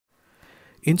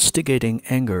Instigating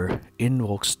anger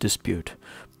invokes dispute.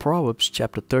 Proverbs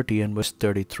chapter 30 and verse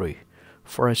 33.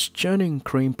 For as churning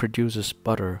cream produces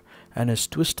butter, and as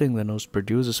twisting the nose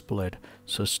produces blood,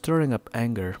 so stirring up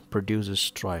anger produces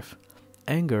strife.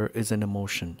 Anger is an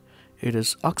emotion. It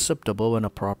is acceptable when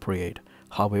appropriate.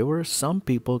 However, some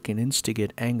people can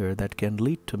instigate anger that can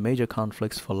lead to major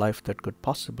conflicts for life that could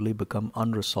possibly become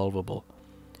unresolvable.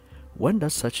 When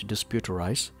does such dispute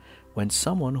arise? When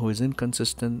someone who is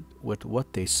inconsistent with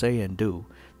what they say and do,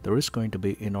 there is going to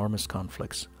be enormous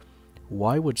conflicts.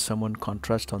 Why would someone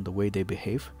contrast on the way they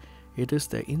behave? It is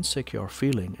their insecure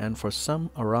feeling, and for some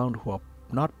around who are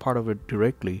not part of it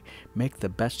directly, make the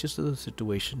best use of the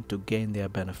situation to gain their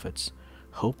benefits.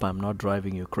 Hope I'm not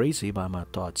driving you crazy by my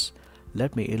thoughts.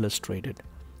 Let me illustrate it.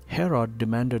 Herod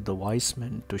demanded the wise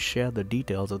men to share the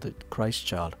details of the Christ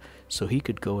child so he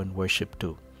could go and worship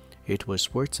too. It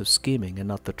was words of scheming and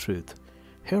not the truth.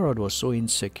 Herod was so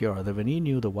insecure that when he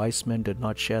knew the wise men did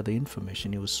not share the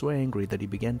information, he was so angry that he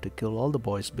began to kill all the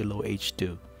boys below age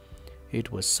 2.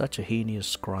 It was such a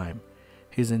heinous crime.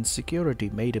 His insecurity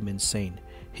made him insane.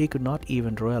 He could not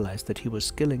even realize that he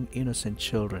was killing innocent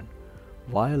children.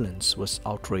 Violence was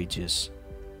outrageous.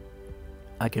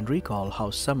 I can recall how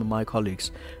some of my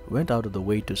colleagues went out of the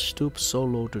way to stoop so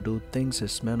low to do things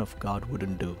as men of God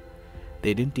wouldn't do.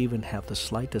 They didn't even have the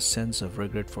slightest sense of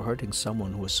regret for hurting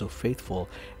someone who was so faithful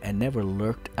and never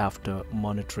lurked after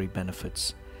monetary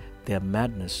benefits. Their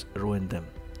madness ruined them.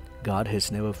 God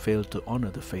has never failed to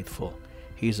honor the faithful.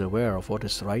 He is aware of what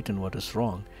is right and what is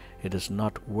wrong. It is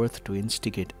not worth to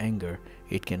instigate anger.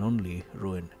 It can only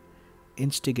ruin.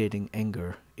 Instigating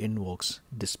anger invokes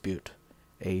dispute.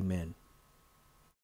 Amen.